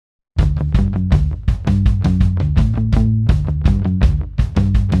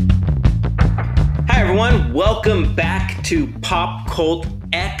Welcome back to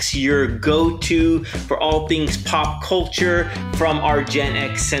PopCultX, your go-to for all things pop culture from our Gen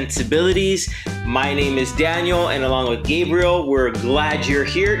X sensibilities. My name is Daniel, and along with Gabriel, we're glad you're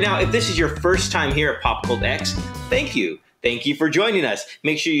here. Now, if this is your first time here at PopCultX, thank you. Thank you for joining us.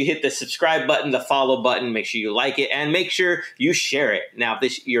 Make sure you hit the subscribe button, the follow button, make sure you like it, and make sure you share it. Now,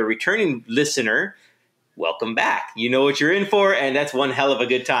 if you're a returning listener, welcome back. You know what you're in for, and that's one hell of a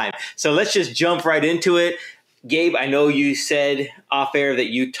good time. So let's just jump right into it. Gabe, I know you said off air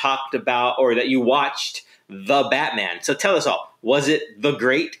that you talked about or that you watched The Batman. So tell us all, was it the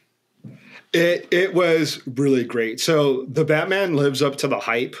great? It was really great. So The Batman lives up to the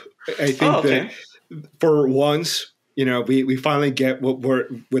hype. I think that for once, you know, we finally get what we're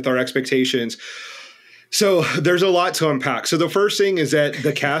with our expectations. So there's a lot to unpack. So the first thing is that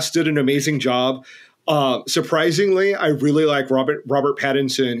the cast did an amazing job. Surprisingly, I really like Robert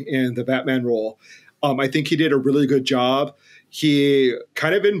Pattinson in the Batman role. I think he did a really good job. He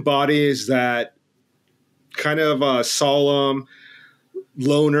kind of embodies that kind of solemn,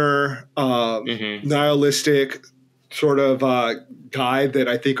 loner, nihilistic sort of guy that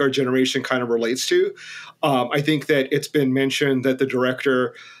I think our generation kind of relates to. I think that it's been mentioned that the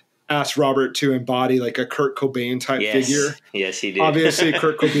director asked Robert to embody like a Kurt Cobain type figure. Yes, he did. Obviously,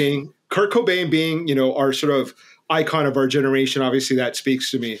 Kurt Cobain being, you know, our sort of icon of our generation, obviously that speaks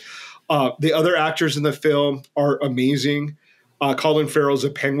to me. The other actors in the film are amazing. Colin Farrell's a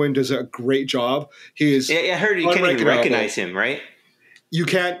Penguin does a great job. He is. Yeah, I heard you can't even recognize him, right? You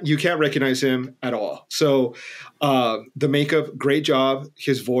can't recognize him at all. So the makeup, great job.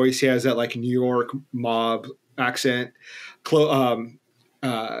 His voice, he has that like New York mob accent. Zoe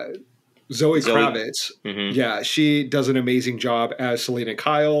Kravitz, yeah, she does an amazing job as Selena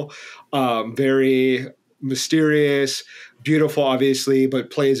Kyle. Very mysterious, beautiful, obviously,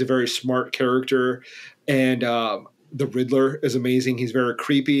 but plays a very smart character. And the Riddler is amazing. He's very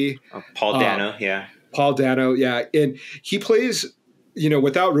creepy. Paul Dano, yeah. Paul Dano, yeah. And he plays, you know,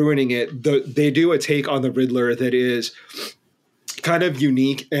 without ruining it, they do a take on the Riddler that is kind of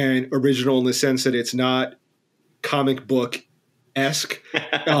unique and original in the sense that it's not comic book esque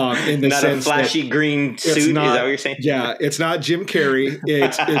in the not sense a flashy green suit. Is that what you're saying? Yeah, it's not Jim Carrey.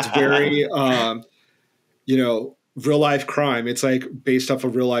 It's very you know, real life crime. It's like based off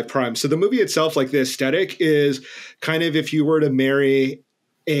of real life crime. So the movie itself, like the aesthetic is kind of if you were to marry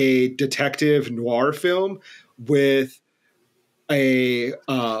a detective noir film with a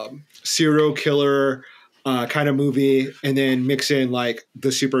serial killer kind of movie, and then mix in like the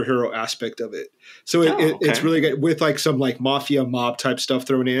superhero aspect of it. So it's really good with like some like mafia mob type stuff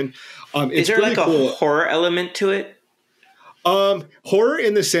thrown in. Is there really like a horror element to it? Horror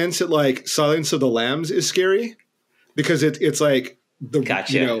in the sense that like Silence of the Lambs is scary because it's like the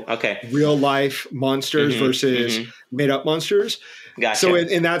you know real life monsters versus made up monsters. Gotcha. So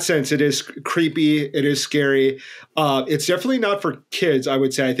in that sense, it is creepy. It is scary. It's definitely not for kids, I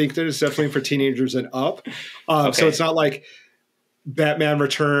would say. I think that it's definitely for teenagers and up. So it's not like Batman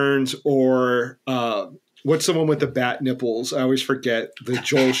Returns or what's the one with the bat nipples? I always forget the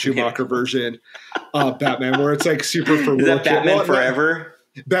Joel Schumacher version of Batman where it's like super for real. Is that Batman Forever?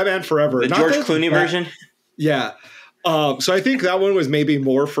 Batman Forever. The George Clooney version? Yeah. So I think that one was maybe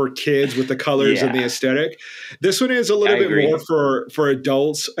more for kids with the colors and the aesthetic. This one is a little bit more for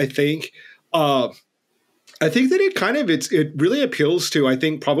adults, I think. I think that it really appeals to, I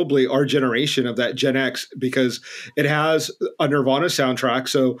think, probably our generation of that Gen X because it has a Nirvana soundtrack.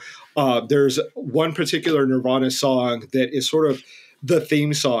 So there's one particular Nirvana song that is sort of the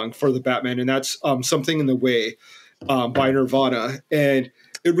theme song for the Batman, and that's Something in the Way by Nirvana. And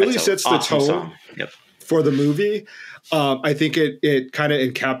it really sets the tone for the movie. I think it kind of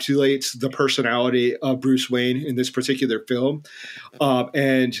encapsulates the personality of Bruce Wayne in this particular film.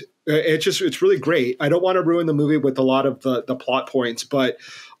 And it's really great. I don't want to ruin the movie with a lot of the plot points, but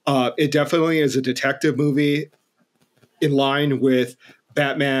it definitely is a detective movie in line with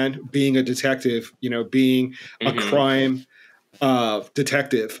Batman being a detective, you know, being a crime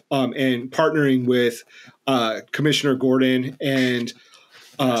detective and partnering with Commissioner Gordon and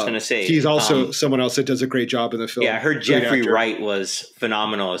I was going to say he's also someone else that does a great job in the film. Yeah, I heard Jeffrey Wright was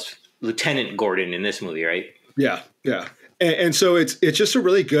phenomenal as Lieutenant Gordon in this movie, right? Yeah, yeah. And so it's just a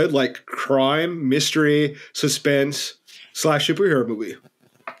really good like crime, mystery, suspense / superhero movie.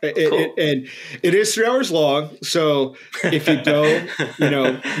 Cool. And it is 3 hours long. So if you don't, you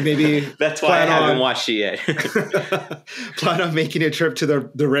know, maybe that's why I haven't watched it yet. Plan on making a trip to the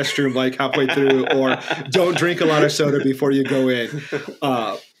restroom like halfway through, or don't drink a lot of soda before you go in.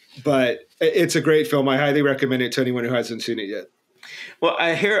 But it's a great film. I highly recommend it to anyone who hasn't seen it yet. Well,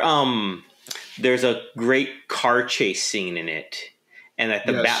 I hear there's a great car chase scene in it, and that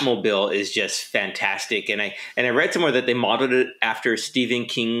the Batmobile is just fantastic. And I read somewhere that they modeled it after Stephen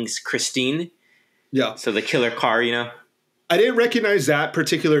King's Christine. Yeah. So the killer car, you know. I didn't recognize that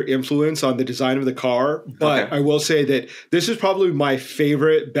particular influence on the design of the car, but I will say that this is probably my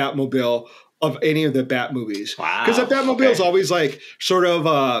favorite Batmobile of any of the Bat movies. Wow. Because the Batmobile is always like sort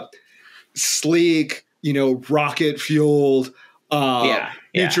of sleek, you know, rocket fueled,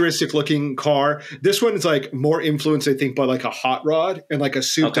 futuristic looking car. This one is like more influenced, I think, by like a hot rod and like a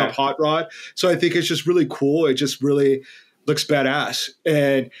souped up hot rod. So I think it's just really cool. It just really looks badass.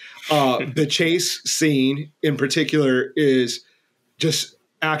 And the chase scene in particular is just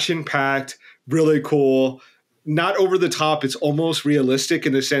action packed, really cool. Not over the top. It's almost realistic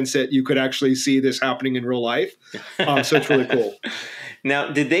in the sense that you could actually see this happening in real life. So it's really cool.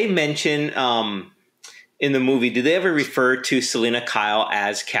 Now, did they mention in the movie, did they ever refer to Selena Kyle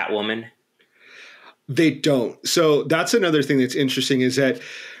as Catwoman? They don't. So that's another thing that's interesting is that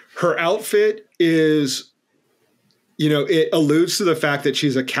her outfit is, you know, it alludes to the fact that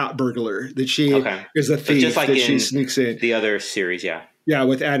she's a cat burglar, that she is a thief, just like that she sneaks in. The other series, yeah. Yeah,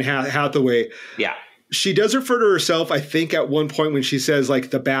 with Anne Hathaway. Yeah. She does refer to herself, I think, at one point when she says,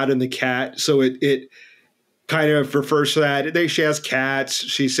 like, the bat and the cat. So it kind of refers to that. She has cats.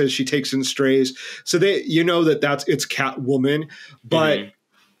 She says she takes in strays. So you know it's Catwoman, but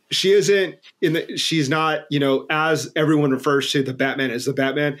she isn't she's not, you know, as everyone refers to the Batman as the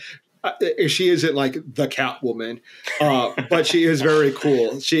Batman. She isn't like the Catwoman, but she is very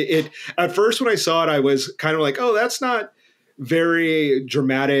cool. At first when I saw it, I was kind of like, oh, that's not very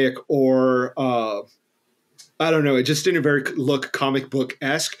dramatic or I don't know. It just didn't look comic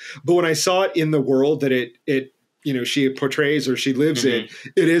book-esque. But when I saw it in the world that it you know, she portrays or she lives in,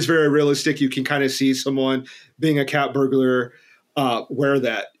 it is very realistic. You can kind of see someone being a cat burglar wear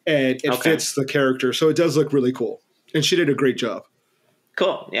that, and it fits the character. So it does look really cool. And she did a great job.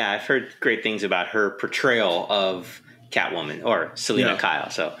 Cool. Yeah, I've heard great things about her portrayal of Catwoman or Selena Kyle.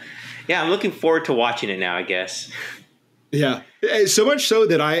 So, yeah, I'm looking forward to watching it now, I guess. Yeah. So much so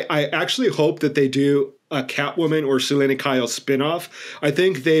that I actually hope that they do a Catwoman or Selena Kyle spinoff. I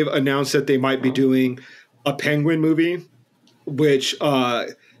think they've announced that they might be doing a Penguin movie, which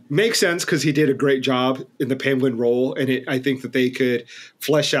makes sense because he did a great job in the Penguin role. And I think that they could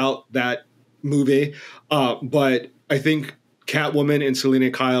flesh out that movie. But I think Catwoman and Selena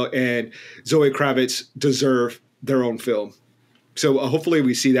Kyle and Zoe Kravitz deserve their own film. So hopefully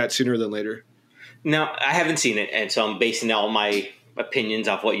we see that sooner than later. Now, I haven't seen it, and so I'm basing all my opinions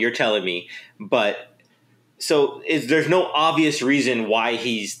off what you're telling me. But so there's no obvious reason why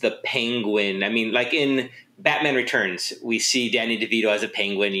he's the Penguin. I mean, like in Batman Returns, we see Danny DeVito as a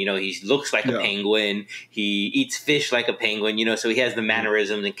penguin. You know, he looks like a penguin. He eats fish like a penguin, you know, so he has the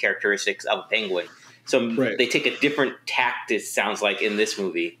mannerisms and characteristics of a penguin. So they take a different tact, it sounds like, in this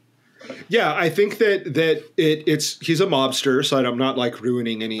movie. Yeah, I think that he's a mobster, so I'm not like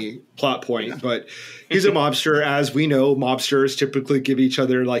ruining any plot point, but he's a mobster. As we know, mobsters typically give each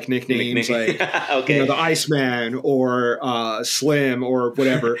other like nicknames, like you know, the Iceman or Slim or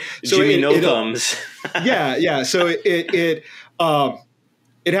whatever. So Jimmy No Thumbs. Yeah. So it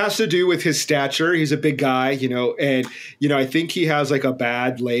has to do with his stature. He's a big guy, you know, and you know I think he has like a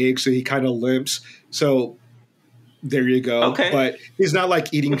bad leg, so he kind of limps. So. There you go. Okay. But he's not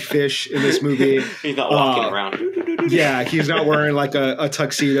like eating fish in this movie. He's not walking around. Yeah, he's not wearing like a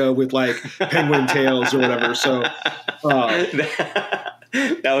tuxedo with like penguin tails or whatever. So that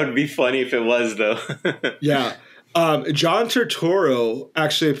would be funny if it was, though. Yeah. John Turturro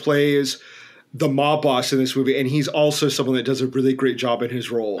actually plays the mob boss in this movie, and he's also someone that does a really great job in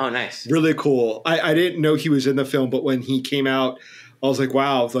his role. Oh, nice. Really cool. I didn't know he was in the film, but when he came out, I was like,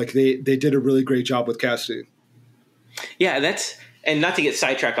 wow, like they did a really great job with casting. Yeah, and not to get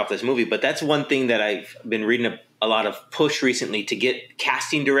sidetracked off this movie, but that's one thing that I've been reading a lot of push recently to get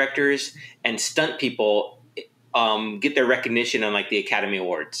casting directors and stunt people get their recognition on like the Academy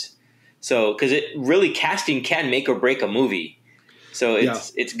Awards. So, because casting can make or break a movie. So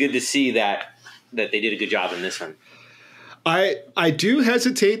it's good to see that they did a good job in this one. I do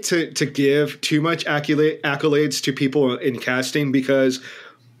hesitate to give too much accolades to people in casting because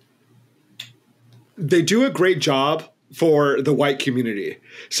they do a great job for the white community.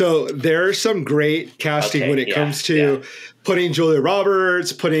 So there's some great casting when it comes to putting Julia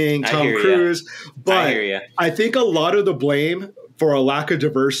Roberts, putting Tom Cruise. But I think a lot of the blame for a lack of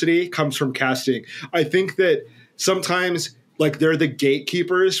diversity comes from casting. I think that sometimes like they're the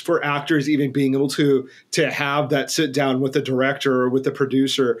gatekeepers for actors even being able to have that sit down with the director or with the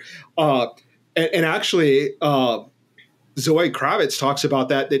producer. And actually Zoe Kravitz talks about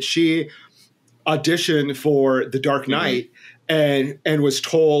that she auditioned for The Dark Knight and was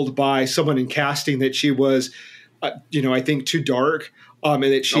told by someone in casting that she was, I think too dark, and that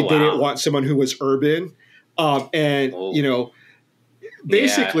they didn't want someone who was urban,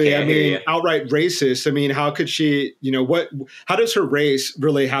 basically, outright racist. I mean, how could she, how does her race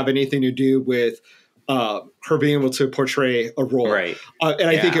really have anything to do with her being able to portray a role? Right. And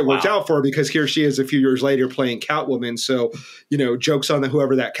I think it worked out for her, because here she is a few years later playing Catwoman. So, jokes on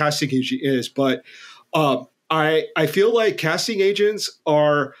whoever that casting agent is. But I feel like casting agents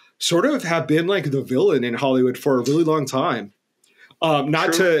have been like the villain in Hollywood for a really long time.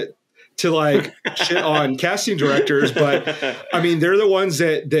 Not to like shit on casting directors, but I mean, they're the ones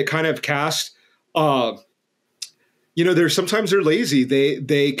that kind of cast, sometimes they're lazy.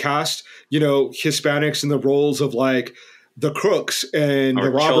 They cast, Hispanics in the roles of like the crooks and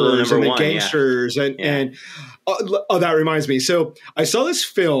the robbers and the gangsters. And that reminds me. So I saw this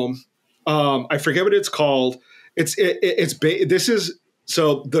film. I forget what it's called.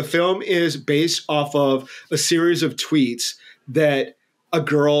 So the film is based off of a series of tweets that a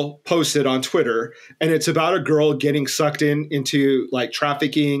girl posted on Twitter, and it's about a girl getting sucked into like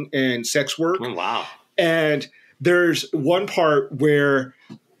trafficking and sex work. Oh, wow. And there's one part where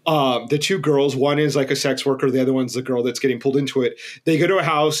the two girls, one is like a sex worker, the other one's the girl that's getting pulled into it. They go to a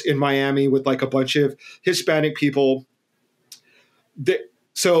house in Miami with like a bunch of Hispanic people.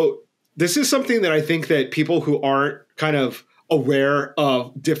 So this is something that I think that people who aren't kind of aware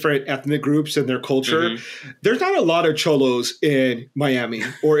of different ethnic groups and their culture, there's not a lot of cholos in Miami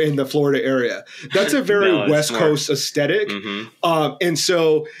or in the Florida area. That's a very West Coast aesthetic. And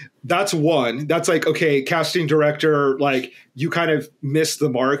so that's one. That's like, okay, casting director, like you kind of missed the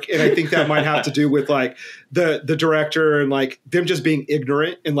mark. And I think that might have to do with like the director and like them just being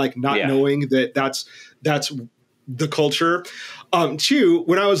ignorant and like not knowing that that's the culture. Two,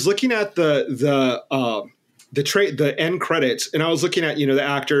 when I was looking at the end credits, and I was looking at, the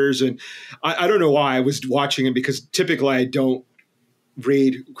actors, and I don't know why I was watching it, because typically I don't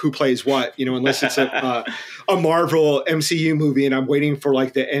read who plays what, unless it's a Marvel MCU movie and I'm waiting for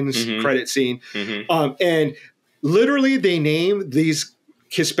like the end credit scene. And literally they name these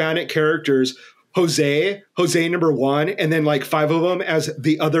Hispanic characters Jose number one, and then like 5 of them as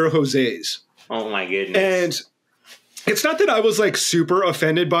the other Jose's. Oh my goodness. And it's not that I was like super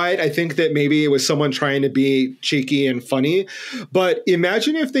offended by it. I think that maybe it was someone trying to be cheeky and funny. But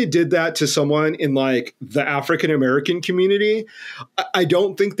imagine if they did that to someone in like the African American community. I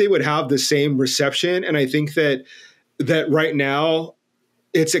don't think they would have the same reception. And I think that right now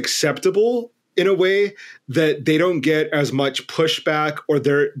it's acceptable in a way that they don't get as much pushback, or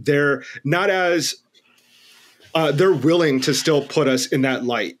they're not as they're willing to still put us in that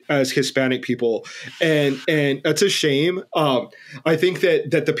light as Hispanic people. And that's a shame. I think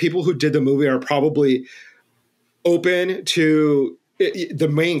that the people who did the movie are probably open to the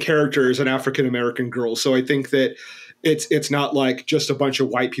main character is an African-American girl. So I think that it's not like just a bunch of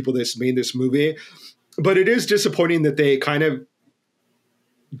white people that's made this movie, but it is disappointing that they kind of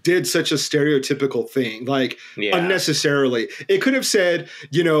did such a stereotypical thing, like unnecessarily. It could have said,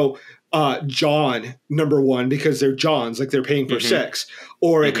 John number one, because they're Johns, like they're paying for sex.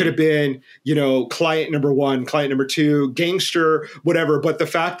 Or it could have been, client number one, client number two, gangster, whatever. But the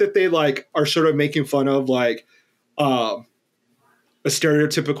fact that they like are sort of making fun of like a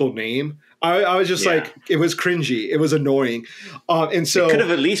stereotypical name, I was just like, it was cringy. It was annoying. And so it could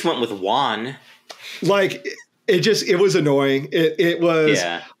have at least went with Juan. Like it was annoying. It was,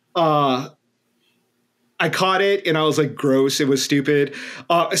 I caught it and I was like, gross. It was stupid.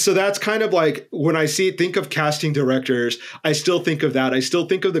 So that's kind of like when I think of casting directors, I still think of that. I still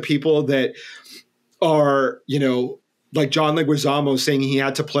think of the people that are, like John Leguizamo saying he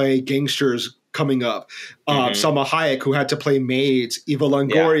had to play gangsters coming up. Salma Hayek, who had to play maids, Eva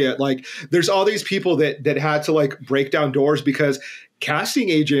Longoria. Like there's all these people that had to like break down doors because casting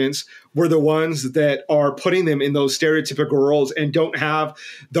agents were the ones that are putting them in those stereotypical roles and don't have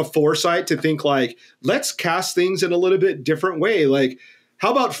the foresight to think like, let's cast things in a little bit different way. Like,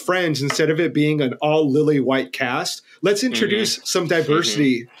 how about Friends, instead of it being an all lily white cast, let's introduce some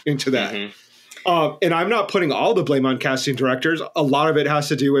diversity into that. And I'm not putting all the blame on casting directors. A lot of it has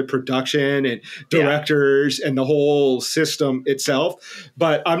to do with production and directors and the whole system itself.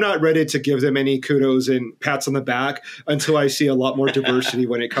 But I'm not ready to give them any kudos and pats on the back until I see a lot more diversity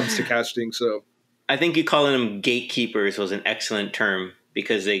when it comes to casting. So I think you calling them gatekeepers was an excellent term,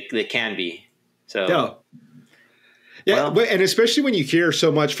 because they can be. So yeah, well, and especially when you hear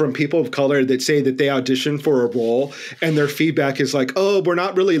so much from people of color that say that they audition for a role and their feedback is like, oh, we're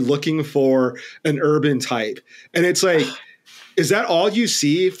not really looking for an urban type. And it's like, is that all you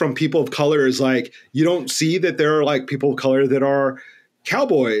see from people of color? Is like, you don't see that there are like people of color that are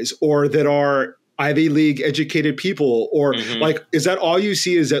cowboys or that are Ivy League educated people, or like, is that all you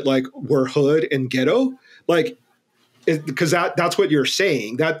see? Is that like we're hood and ghetto? Like, because that's what you're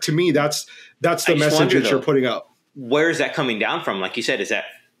saying. That to me, that's the message that you're putting up. Where is that coming down from? Like you said, is that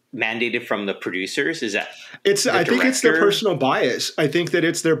mandated from the producers? Is that I think it's their personal bias. I think that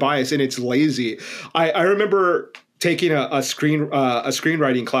it's their bias and it's lazy. I remember taking a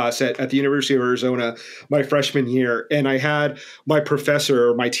screenwriting class at the University of Arizona my freshman year, and I had my professor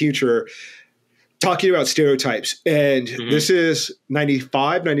or my teacher talking about stereotypes. And this is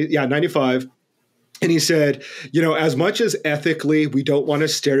 95. And he said, as much as ethically we don't want to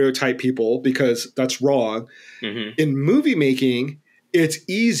stereotype people because that's wrong, in movie making, it's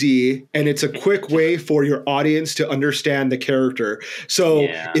easy and it's a quick way for your audience to understand the character. So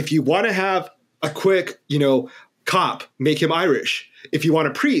if you want to have a quick, cop, make him Irish. If you want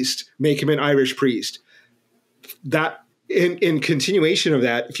a priest, make him an Irish priest. That in continuation of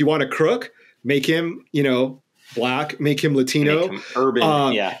that, if you want a crook, make him, Black, make him Latino. Make him urban,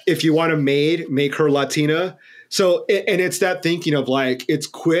 If you want a maid, make her Latina. So, and it's that thinking of like, it's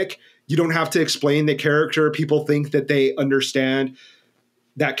quick. You don't have to explain the character. People think that they understand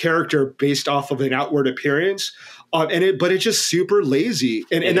that character based off of an outward appearance. But it's just super lazy.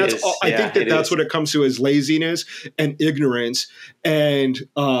 And that's all, I think that's what it comes to, is laziness and ignorance. And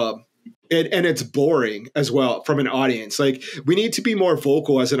it's boring as well from an audience. Like, we need to be more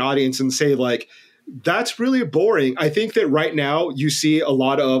vocal as an audience and say like, that's really boring. I think that right now you see a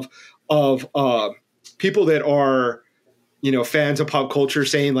lot of people that are, fans of pop culture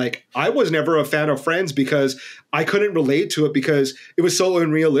saying like, I was never a fan of Friends because I couldn't relate to it because it was so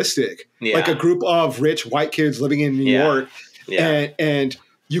unrealistic. Yeah. Like a group of rich white kids living in New York. Yeah. And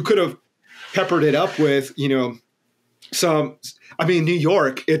you could have peppered it up with, New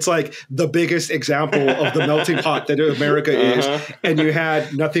York, it's like the biggest example of the melting pot that America is. And you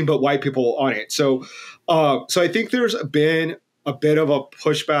had nothing but white people on it. So I think there's been a bit of a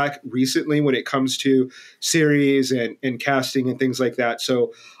pushback recently when it comes to series and casting and things like that.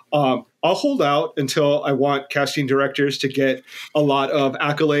 So I'll hold out until I want casting directors to get a lot of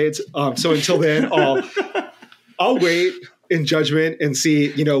accolades. So until then, I'll wait in judgment and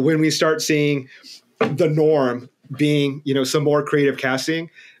see, when we start seeing the norm being, some more creative casting,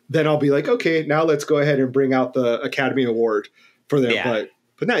 then I'll be like, okay, now let's go ahead and bring out the Academy Award for them. Yeah.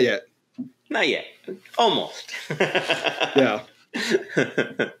 But not yet. Not yet. Almost. Yeah.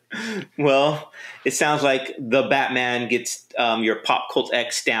 Well, it sounds like The Batman gets your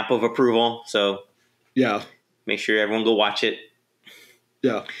PopCultX stamp of approval. So yeah, make sure everyone go watch it.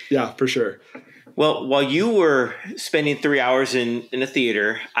 Yeah. Yeah, for sure. Well, while you were spending 3 hours in a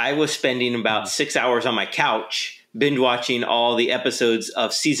theater, I was spending about 6 hours on my couch binge watching all the episodes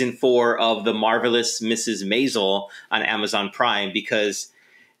of season 4 of The Marvelous Mrs. Maisel on Amazon Prime, because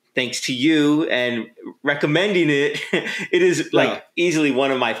thanks to you and recommending it, it is like easily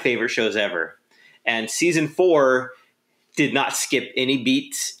one of my favorite shows ever. And season 4 did not skip any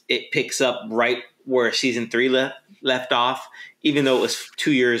beats. It picks up right where season 3 left off, even though it was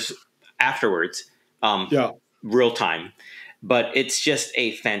 2 years afterwards, real time. But it's just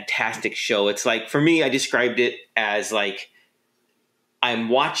a fantastic show. It's like, for me, I described it as like I'm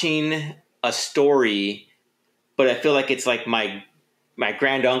watching a story, but I feel like it's like my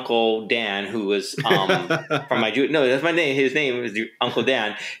grand uncle Dan, who was from my that's my name. His name is Uncle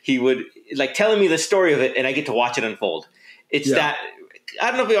Dan. He would like telling me the story of it, and I get to watch it unfold. It's that.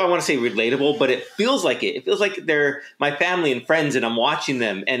 I don't know if I want to say relatable, but it feels like it. It feels like they're my family and friends, and I'm watching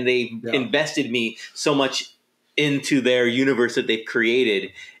them, and they invested me so much into their universe that they've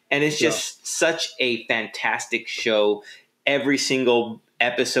created. And it's just such a fantastic show. Every single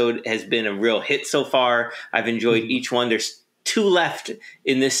episode has been a real hit so far. I've enjoyed each one. There's 2 left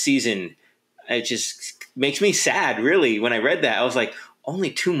in this season. It just makes me sad, really. When I read that, I was like,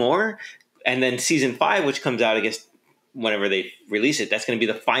 only 2 more? And then season 5, which comes out, I guess, whenever they release it, that's going to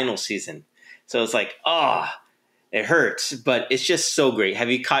be the final season. So it's like, it hurts, but it's just so great. Have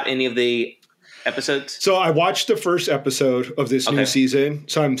you caught any of the episodes? So I watched the first episode of this new season,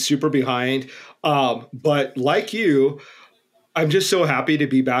 so I'm super behind. But like you, I'm just so happy to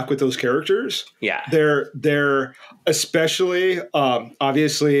be back with those characters. Yeah. They're especially,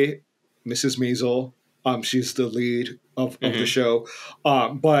 obviously, Mrs. Maisel. She's the lead of the show.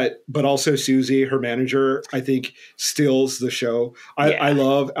 But also Susie, her manager, I think steals the show. I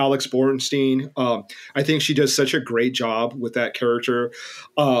love Alex Bornstein. I think she does such a great job with that character.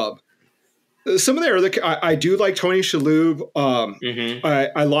 Some of the other, I do like Tony Shalhoub.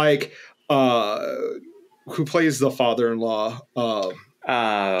 I like who plays the father-in-law,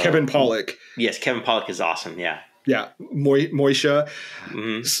 Kevin Pollak. Yes, Kevin Pollak is awesome. Yeah. Yeah, Moisha.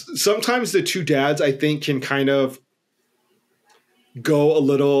 Mm-hmm. Sometimes the two dads, I think, can kind of go a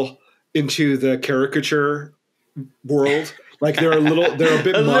little into the caricature world. Like they're a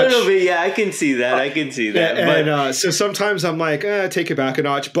bit a much. Little bit, yeah. I can see that. And so sometimes I'm like, take it back a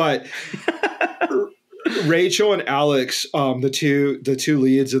notch. But Rachel and Alex, the two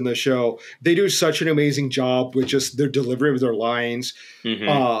leads in the show, they do such an amazing job with just their delivery of their lines.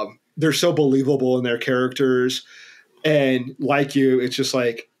 Mm-hmm. They're so believable in their characters. And like you, it's just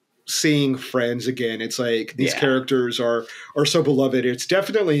like seeing friends again. It's like these characters are so beloved. It's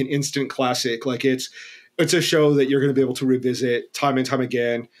definitely an instant classic. Like it's a show that you're going to be able to revisit time and time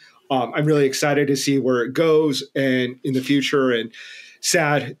again. I'm really excited to see where it goes and in the future, and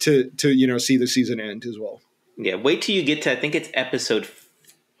sad to see the season end as well. Yeah, wait till you get to, I think it's episode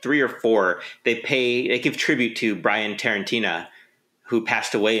 3 or 4. They give tribute to Brian Tarantino, who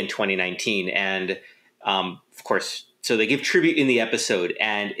passed away in 2019, and of course, so they give tribute in the episode,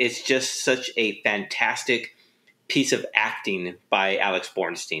 and it's just such a fantastic piece of acting by Alex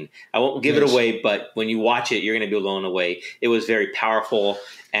Bornstein. I won't give it away, but when you watch it, you're going to be blown away. It was very powerful,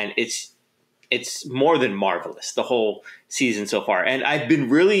 and it's more than marvelous, the whole season so far. And I've been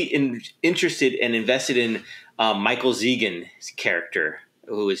really interested and invested in Michael Zegan's character,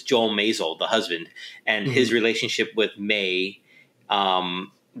 who is Joel Maisel, the husband, and his relationship with May,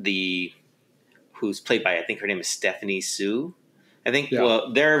 who's played by, I think her name is Stephanie Sue. I think,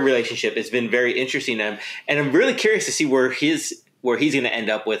 well, their relationship has been very interesting. And I'm really curious to see where he's going to end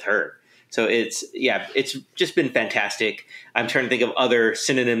up with her. So it's just been fantastic. I'm trying to think of other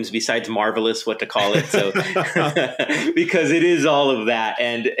synonyms besides marvelous, what to call it. So because it is all of that.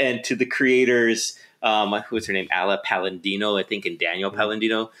 And to the creators, what's her name? Alla Palladino, I think, and Daniel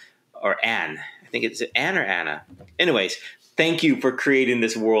Palladino, or Anne. I think it's Anne or Anna. Anyways, thank you for creating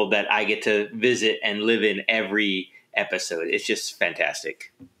this world that I get to visit and live in every episode. It's just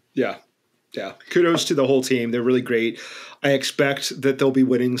fantastic. Yeah. Kudos to the whole team. They're really great. I expect that they'll be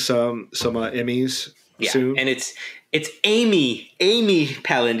winning some Emmys soon. And it's Amy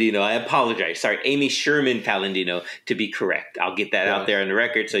Palladino. I apologize. Sorry, Amy Sherman Palladino, to be correct. I'll get that out there on the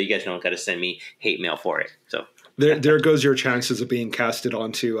record so you guys don't got to send me hate mail for it. So there goes your chances of being casted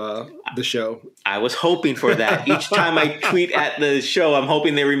onto the show. I was hoping for that. Each time I tweet at the show, I'm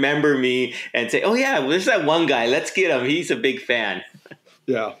hoping they remember me and say, oh, yeah, there's that one guy. Let's get him. He's a big fan.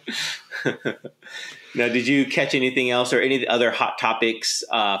 Yeah. Now, did you catch anything else or any other hot topics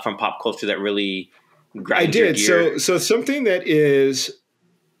from pop culture that really grind your gear? So something that is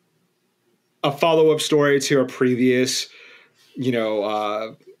a follow-up story to a previous,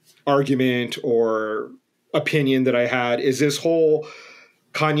 argument or opinion that I had is this whole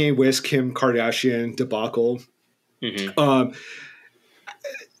Kanye West, Kim Kardashian debacle. Mm-hmm.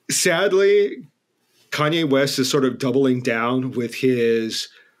 Sadly, Kanye West is sort of doubling down with his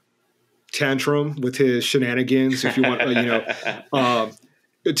tantrum, with his shenanigans, if you want, to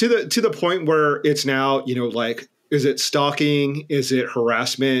the point where it's now, like, is it stalking? Is it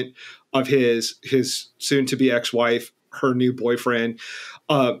harassment of his soon to be ex-wife, her new boyfriend?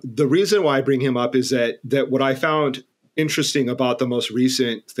 The reason why I bring him up is that what I found interesting about the most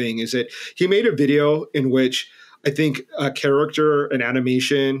recent thing is that he made a video in which I think a character, an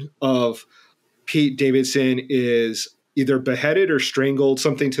animation of Pete Davidson is either beheaded or strangled,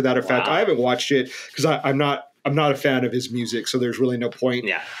 something to that effect. Wow. I haven't watched it because I'm not a fan of his music, so there's really no point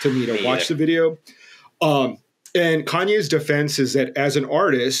to me to watch the video. And Kanye's defense is that as an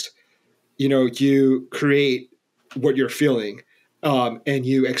artist, you create what you're feeling. And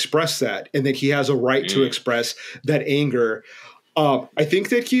you express that, and that he has a right to express that anger. I think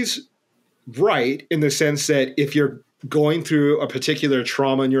that he's right in the sense that if you're going through a particular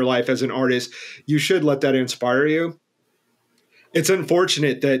trauma in your life as an artist, you should let that inspire you. It's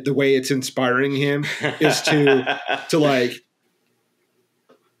unfortunate that the way it's inspiring him is to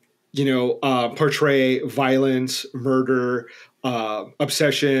portray violence, murder,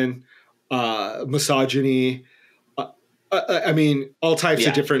 obsession, misogyny. All types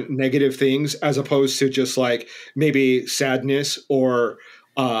of different negative things, as opposed to just like maybe sadness or,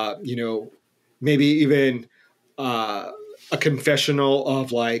 maybe even a confessional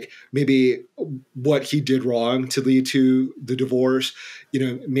of like maybe what he did wrong to lead to the divorce,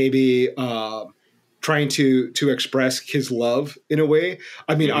 maybe trying to express his love in a way.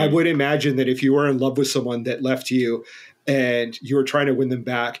 I would imagine that if you were in love with someone that left you and you were trying to win them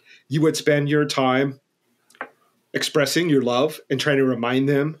back, you would spend your time expressing your love and trying to remind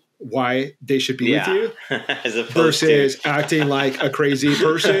them why they should be with you as opposed versus to acting like a crazy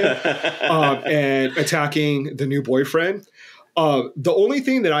person and attacking the new boyfriend. The only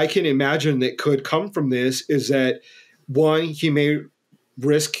thing that I can imagine that could come from this is that, one, he may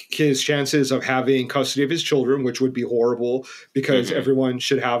risk his chances of having custody of his children, which would be horrible because everyone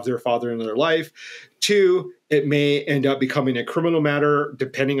should have their father in their life. Two, it may end up becoming a criminal matter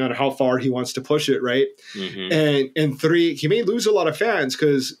depending on how far he wants to push it, right? And three, he may lose a lot of fans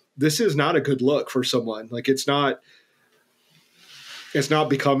because this is not a good look for someone. Like it's not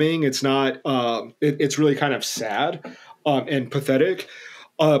becoming. It's not. It's really kind of sad and pathetic.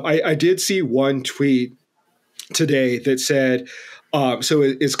 I did see one tweet today that said, so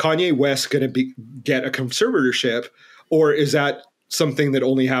is Kanye West going to get a conservatorship, or is that something that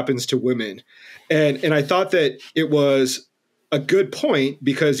only happens to women? And I thought that it was a good point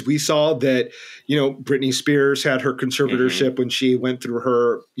because we saw that, Britney Spears had her conservatorship when she went through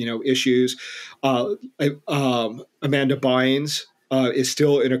her, issues. Amanda Bynes is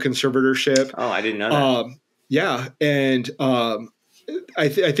still in a conservatorship. Oh, I didn't know that. Yeah. And I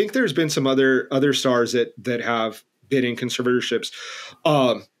think there's been some other stars that have been in conservatorships,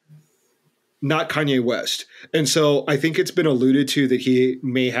 not Kanye West. And so I think it's been alluded to that he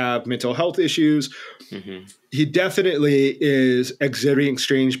may have mental health issues. He definitely is exhibiting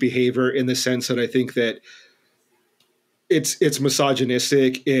strange behavior in the sense that I think that it's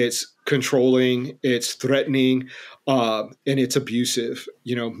misogynistic, it's controlling, it's threatening, and it's abusive,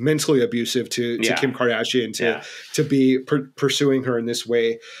 mentally abusive to Kim Kardashian to be pursuing her in this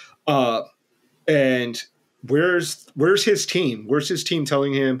way. And where's his team? Where's his team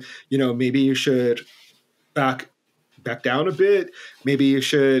telling him, maybe you should back down a bit. Maybe you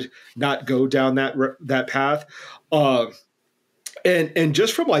should not go down that path. And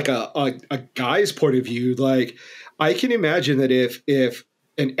just from like a guy's point of view, like I can imagine that if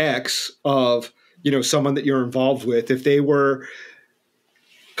an ex of, someone that you're involved with, if they were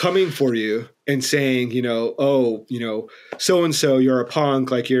coming for you and saying, so-and-so, you're a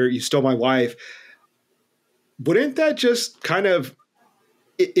punk, like you stole my wife. Wouldn't that just kind of,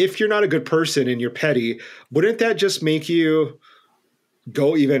 if you're not a good person and you're petty, wouldn't that just make you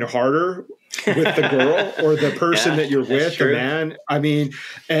go even harder with the girl or the person that you're with, the man? I mean,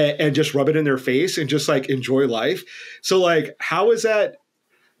 and just rub it in their face and just like enjoy life. So like, how is that?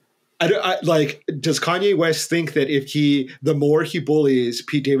 Does Kanye West think that the more he bullies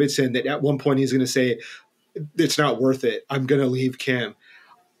Pete Davidson, that at one point he's going to say, it's not worth it, I'm going to leave Kim?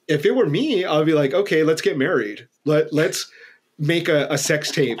 If it were me, I'd be like, okay, let's get married. Let's make a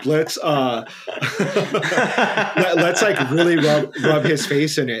sex tape. Let's let's like really rub his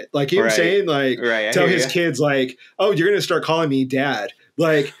face in it. Like you know what I'm saying? Like tell his kids like, oh, you're gonna start calling me dad.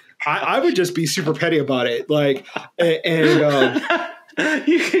 Like I would just be super petty about it. Like and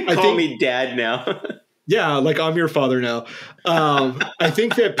you can call me dad now. Yeah, like I'm your father now. I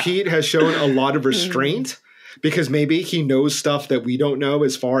think that Pete has shown a lot of restraint because maybe he knows stuff that we don't know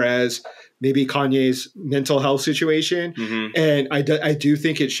as far as maybe Kanye's mental health situation. And I do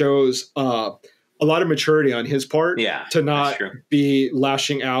think it shows a lot of maturity on his part to not be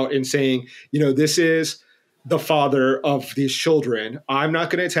lashing out and saying, this is the father of these children. I'm not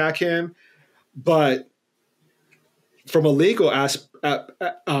going to attack him. But from a legal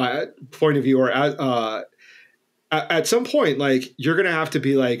point of view, or at some point, like you're going to have to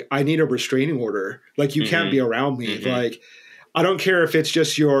be like, I need a restraining order. Like you can't be around me. Like, I don't care if it's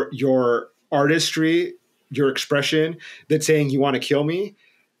just your artistry, your expression that's saying you want to kill me.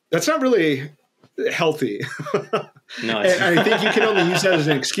 That's not really healthy. No, and I think you can only use that as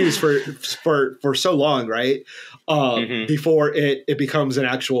an excuse for so long, right? Before it becomes an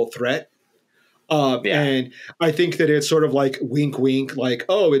actual threat. And I think that it's sort of like wink, wink, like,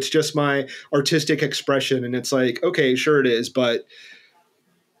 oh, it's just my artistic expression. And it's like, okay, sure it is, but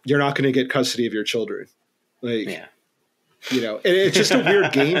you're not going to get custody of your children. Like, and it's just a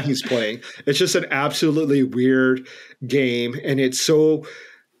weird game he's playing. It's just an absolutely weird game. And it's so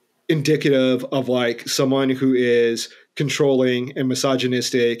indicative of like someone who is controlling and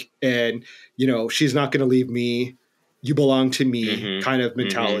misogynistic and, she's not going to leave me, you belong to me kind of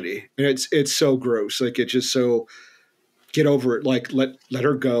mentality. And it's so gross. Like, it's just so, get over it. Like, let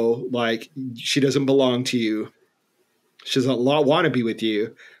her go. Like, she doesn't belong to you. She doesn't want to be with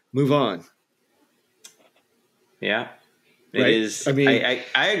you. Move on. Yeah. It is. I mean,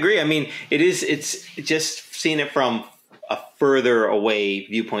 I agree. I mean, it's just seeing it from a further away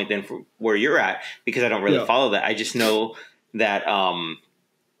viewpoint than from where you're at, because I don't really follow that. I just know that,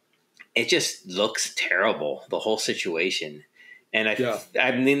 it just looks terrible, the whole situation. And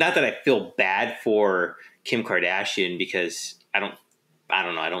I mean, not that I feel bad for Kim Kardashian, because I don't I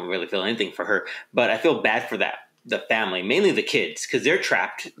don't know. I don't really feel anything for her, but I feel bad for the family, mainly the kids, because they're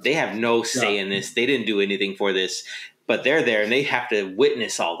trapped. They have no say in this. They didn't do anything for this, but they're there and they have to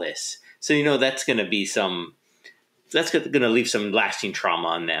witness all this. So, that's going to be that's going to leave some lasting trauma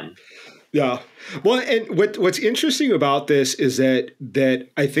on them. Yeah. Well, and what's interesting about this is that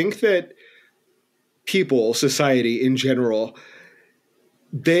I think that people, society in general,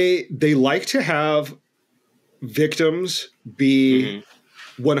 they like to have victims be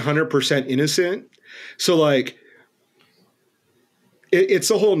 100% innocent. So like, it's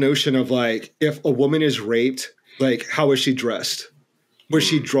the whole notion of like, if a woman is raped, like, how was she dressed? Was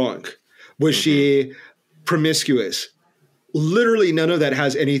she drunk? Was she promiscuous? Literally none of that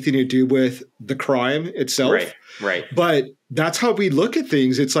has anything to do with the crime itself. Right. But that's how we look at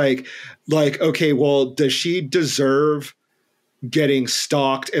things. It's like, okay, well, does she deserve getting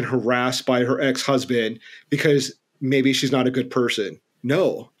stalked and harassed by her ex-husband because maybe she's not a good person?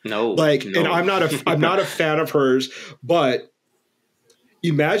 No. And I'm not a fan of hers, but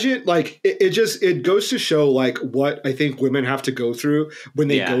imagine, like, it goes to show like what I think women have to go through when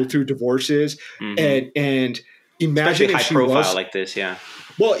they go through divorces. And imagine especially if she profile was like this. Yeah.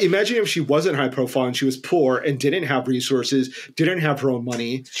 Well, imagine if she wasn't high profile and she was poor and didn't have resources, didn't have her own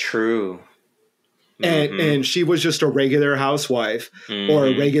money. True. And she was just a regular housewife or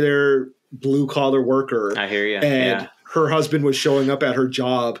a regular blue collar worker. I hear you. And her husband was showing up at her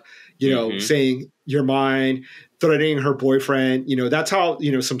job, saying, "You're mine," threatening her boyfriend. That's how,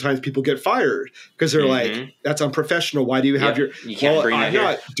 sometimes people get fired because they're like, that's unprofessional. Why do you have you can't bring I'm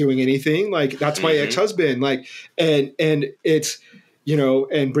not doing anything. Like, that's my ex-husband. Like, and it's,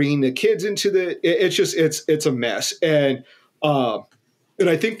 and bringing the kids into it's a mess. And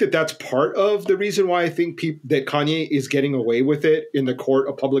I think that that's part of the reason why I think that Kanye is getting away with it in the court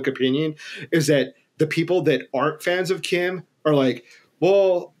of public opinion is that the people that aren't fans of Kim are like,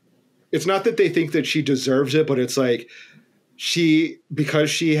 well, it's not that they think that she deserves it, but it's like because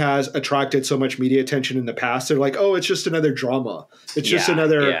she has attracted so much media attention in the past, they're like, oh, it's just another drama. It's just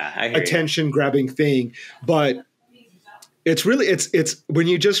another attention grabbing thing. But it's really, it's when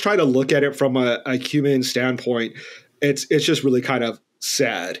you just try to look at it from a human standpoint, it's just really kind of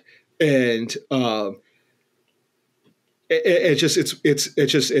sad. And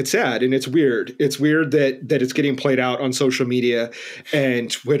it's sad and it's weird. It's weird that it's getting played out on social media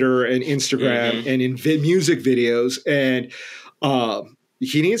and Twitter and Instagram and in music videos. And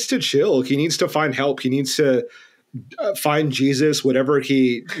he needs to chill. He needs to find help. He needs to find Jesus, whatever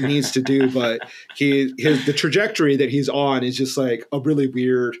he needs to do. But the trajectory that he's on is just like a really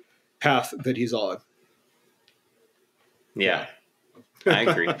weird path that he's on. Yeah. I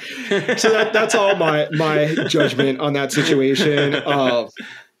agree. So that's all my judgment on that situation.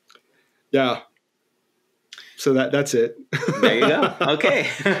 Yeah. So that's it. There you go. Okay.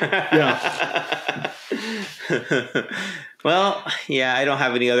 Yeah. Well, yeah, I don't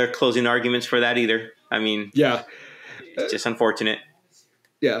have any other closing arguments for that either. I mean, yeah, it's just unfortunate.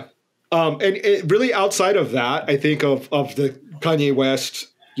 Yeah. And it really outside of that, I think of the Kanye West,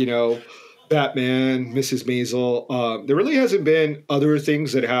 Batman, Mrs. Maisel. There really hasn't been other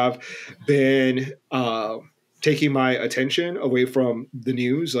things that have been taking my attention away from the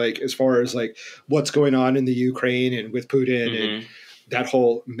news, like as far as like what's going on in the Ukraine and with Putin and that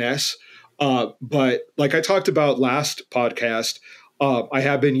whole mess. But like I talked about last podcast, I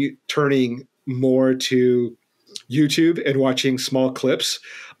have been turning more to YouTube and watching small clips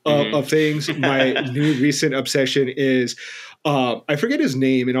of things. My new recent obsession is I forget his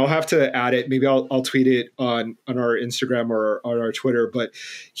name, and I'll have to add it. Maybe I'll tweet it on our Instagram or on our Twitter. But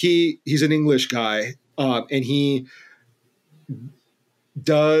he's an English guy, and he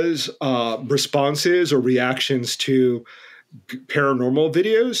does responses or reactions to paranormal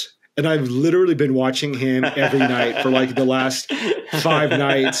videos. And I've literally been watching him every night for like the last 5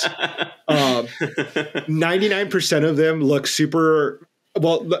 nights. 99% of them look super.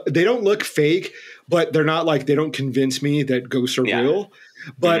 Well, they don't look fake, but they're not like, they don't convince me that ghosts are real.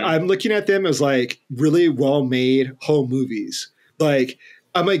 But I'm looking at them as like really well-made home movies. Like,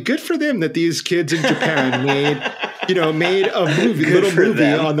 I'm like, good for them that these kids in Japan made a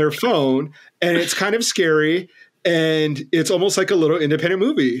movie on their phone, and it's kind of scary. And it's almost like a little independent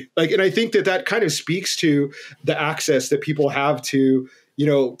movie. Like, and I think that kind of speaks to the access that people have to,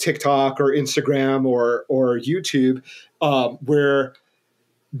 TikTok or Instagram or YouTube, where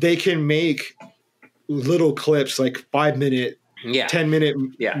they can make little clips, like 5-minute, 10-minute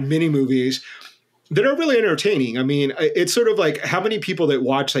mini movies that are really entertaining. I mean, it's sort of like how many people that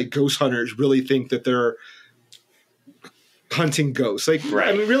watch like Ghost Hunters really think that they're hunting ghosts. Like,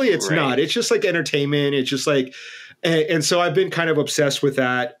 I mean, really, it's not. It's just like entertainment. It's just like And so I've been kind of obsessed with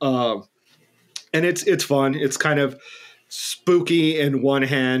that. And it's fun. It's kind of spooky in one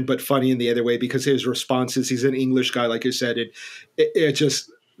hand, but funny in the other way because his responses, he's an English guy, like you said, and it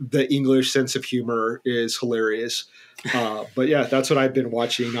just, the English sense of humor is hilarious. But yeah, that's what I've been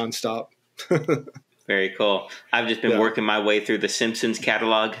watching nonstop. Very cool. I've just been working my way through the Simpsons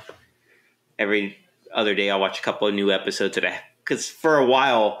catalog. Every other day I'll watch a couple of new episodes because for a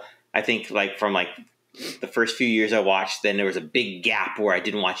while, I think like from like the first few years I watched, then there was a big gap where I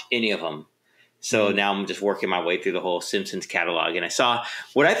didn't watch any of them. So now I'm just working my way through the whole Simpsons catalog. And I saw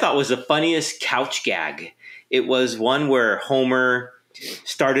what I thought was the funniest couch gag. It was one where Homer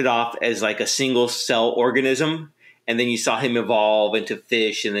started off as like a single cell organism. And then you saw him evolve into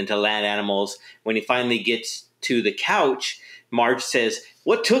fish and then to land animals. When he finally gets to the couch, Marge says,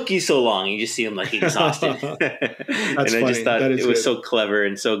 "What took you so long?" And you just see him like exhausted. That's and I funny. just thought it was so clever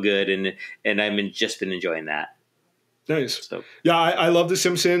and so good. And I've just been enjoying that. Nice. So. Yeah, I love The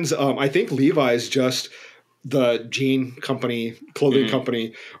Simpsons. I think Levi's, just the jean company, clothing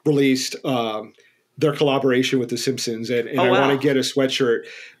company, released their collaboration with The Simpsons. And I want to get a sweatshirt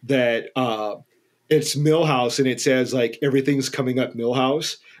that it's Millhouse and it says like everything's coming up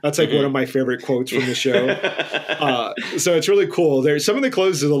Millhouse. That's like one of my favorite quotes from the show. So it's really cool. There's some of the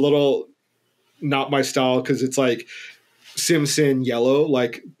clothes is a little not my style because it's like Simpson yellow,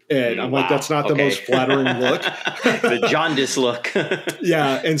 like, and I'm like, that's not the most flattering look. The jaundice look.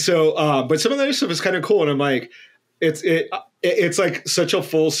 Yeah. And so, but some of the other stuff is kind of cool. And I'm like, it's like such a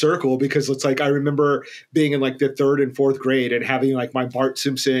full circle because it's like, I remember being in like the 3rd and 4th grade and having like my Bart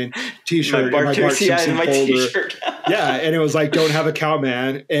Simpson t-shirt and my Bart Simpson folder. T-shirt. Yeah. And it was like, don't have a cow,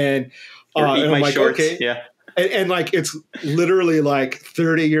 man. And, and I'm like, shorts. okay. Yeah. And like, it's literally like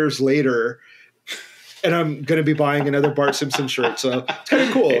 30 years later and I'm going to be buying another Bart Simpson shirt. So it's kind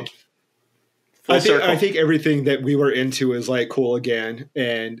of cool. I think everything that we were into is like cool again.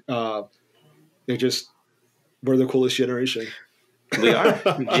 And we're the coolest generation. We are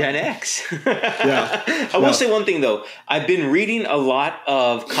Gen X. Yeah. I will say one thing though. I've been reading a lot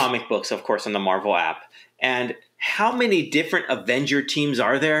of comic books, of course, on the Marvel app. And how many different Avenger teams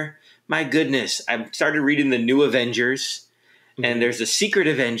are there? My goodness. I've started reading the New Avengers. And there's the Secret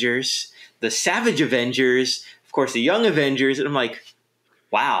Avengers, the Savage Avengers, of course, the Young Avengers. And I'm like,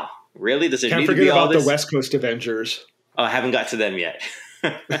 wow, really? Does it need to be all this? The West Coast Avengers. Oh, I haven't got to them yet.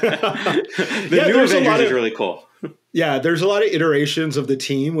 The New Avengers is really cool. Yeah, there's a lot of iterations of the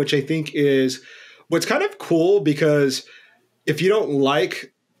team, which I think is what's kind of cool because if you don't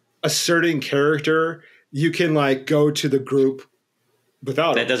like a certain character, you can like go to the group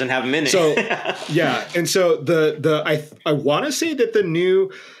without that doesn't have them in it. So yeah, and so I want to say that the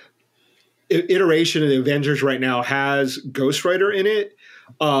new iteration of the Avengers right now has Ghost Rider in it,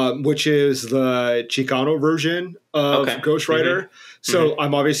 which is the Chicano version of Ghost Rider. So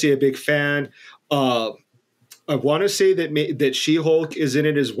I'm obviously a big fan. I want to say that She-Hulk is in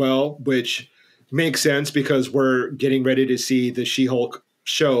it as well, which makes sense because we're getting ready to see the She-Hulk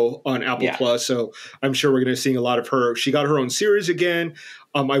show on Apple Plus. So I'm sure we're going to see a lot of her. She got her own series again.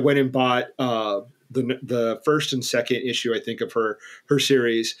 I went and bought the first and second issue, I think, of her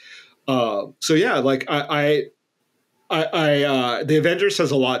series. So yeah, like the Avengers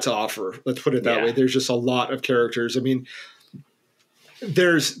has a lot to offer. Let's put it that way. There's just a lot of characters. I mean,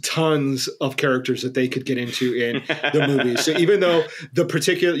 there's tons of characters that they could get into in the movies. So even though the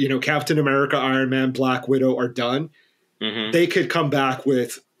particular, Captain America, Iron Man, Black Widow are done, they could come back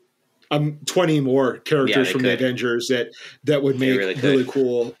with 20 more characters from the Avengers that would make really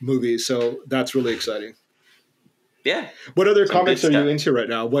cool movies. So that's really exciting. Yeah. What other comics are you into right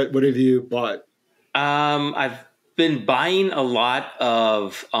now? What have you bought? I've been buying a lot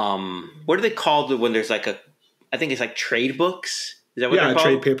of what are they called when there's like I think it's like trade books. Is that what they're called?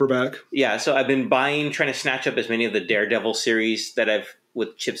 Trade paperback. Yeah, so I've been trying to snatch up as many of the Daredevil series that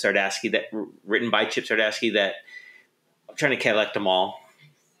with Chip Zdarsky, written by Chip Zdarsky, that I'm trying to collect them all,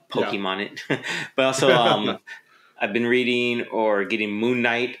 Pokemon it. But also I've been reading or getting Moon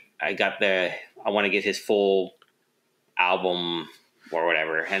Knight. I want to get his full album or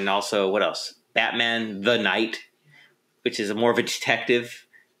whatever. And also, what else? Batman the Knight, which is more of a detective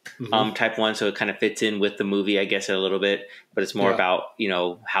type one, so it kind of fits in with the movie, I guess, a little bit. But it's more about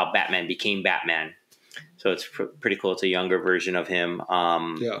how Batman became Batman. So it's pretty cool. It's a younger version of him.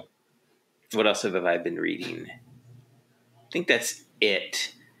 What else have I been reading? I think that's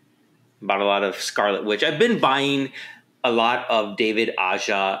it. Bought a lot of Scarlet Witch. I've been buying a lot of David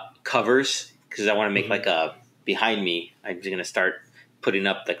Aja covers because I want to make like a behind me. I'm just going to start putting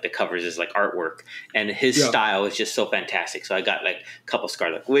up like the covers as like artwork, and his style is just so fantastic. So I got like a couple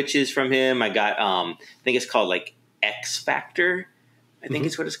Scarlet Witches from him. I got I think it's called like X Factor, I think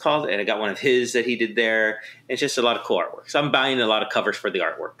is what it's called. And I got one of his that he did there. It's just a lot of cool artwork. So I'm buying a lot of covers for the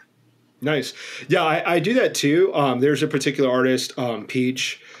artwork. Nice. Yeah, I do that too. There's a particular artist,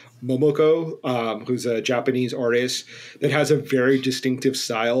 Peach Momoko, who's a Japanese artist that has a very distinctive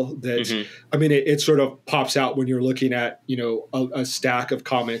style that, I mean, it sort of pops out when you're looking at, you know, a stack of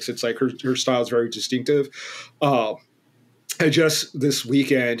comics. It's like her style is very distinctive. I just this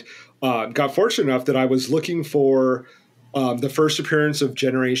weekend got fortunate enough that I was looking for the first appearance of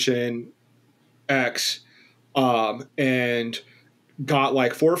Generation X and got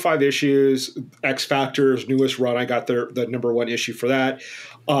like 4 or 5 issues. X Factor's newest run, I got the #1 issue for that.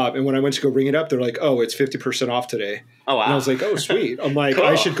 And when I went to go ring it up, they're like, "Oh, it's 50% off today." Oh wow! And I was like, "Oh, sweet!" I'm like, cool.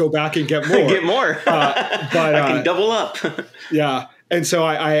 I should go back and get more. Get more. But I can double up. Yeah, and so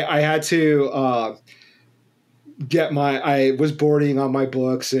I had to get I was boarding on my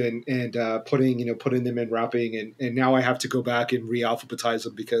books and putting them in wrapping, and now I have to go back and re-alphabetize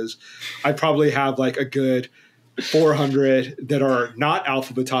them because I probably have like a good 400 that are not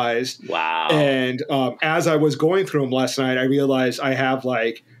alphabetized. Wow. And as I was going through them last night, I realized I have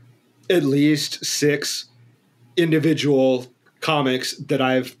like at least 6 individual comics that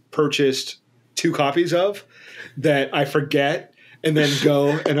I've purchased 2 copies of that I forget and then go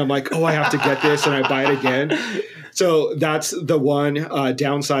and I'm like, oh, I have to get this, and I buy it again. So that's the one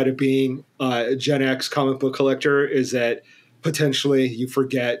downside of being a Gen X comic book collector, is that potentially you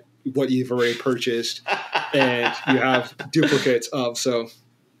forget what you've already purchased and you have duplicates of. So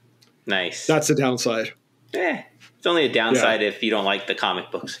nice. That's the downside. It's only a downside if you don't like the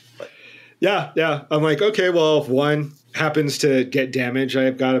comic books. But. Yeah. I'm like, okay, well, if one happens to get damaged,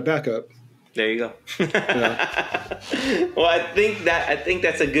 I've got a backup. There you go. Well, I think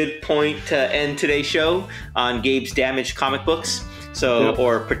that's a good point to end today's show on Gabe's damaged comic books. So,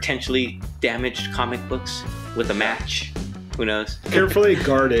 or potentially damaged comic books with a match. Who knows? Carefully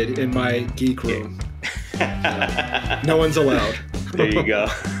guarded in my geek room. No one's allowed. There you go.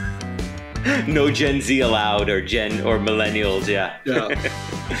 No Gen Z allowed, or millennials. Yeah.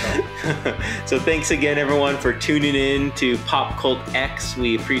 So thanks again, everyone, for tuning in to PopCultX.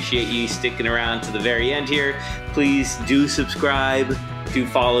 We appreciate you sticking around to the very end here. Please do subscribe, do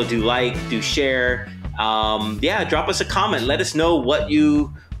follow, do like, do share. Drop us a comment. Let us know what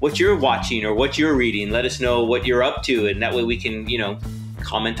you're watching or what you're reading. Let us know what you're up to, and that way we can,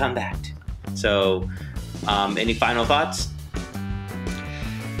 comment on that. So, any final thoughts?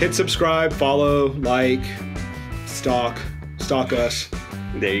 Hit subscribe, follow, like, stalk us.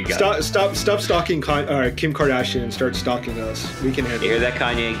 There you go. Stop stalking Kim Kardashian and start stalking us. We can handle it. You hear that,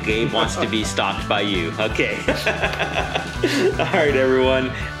 Kanye? Gabe wants to be stalked by you. Okay. All right, everyone.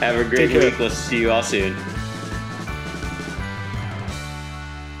 Have a great week. We'll see you all soon.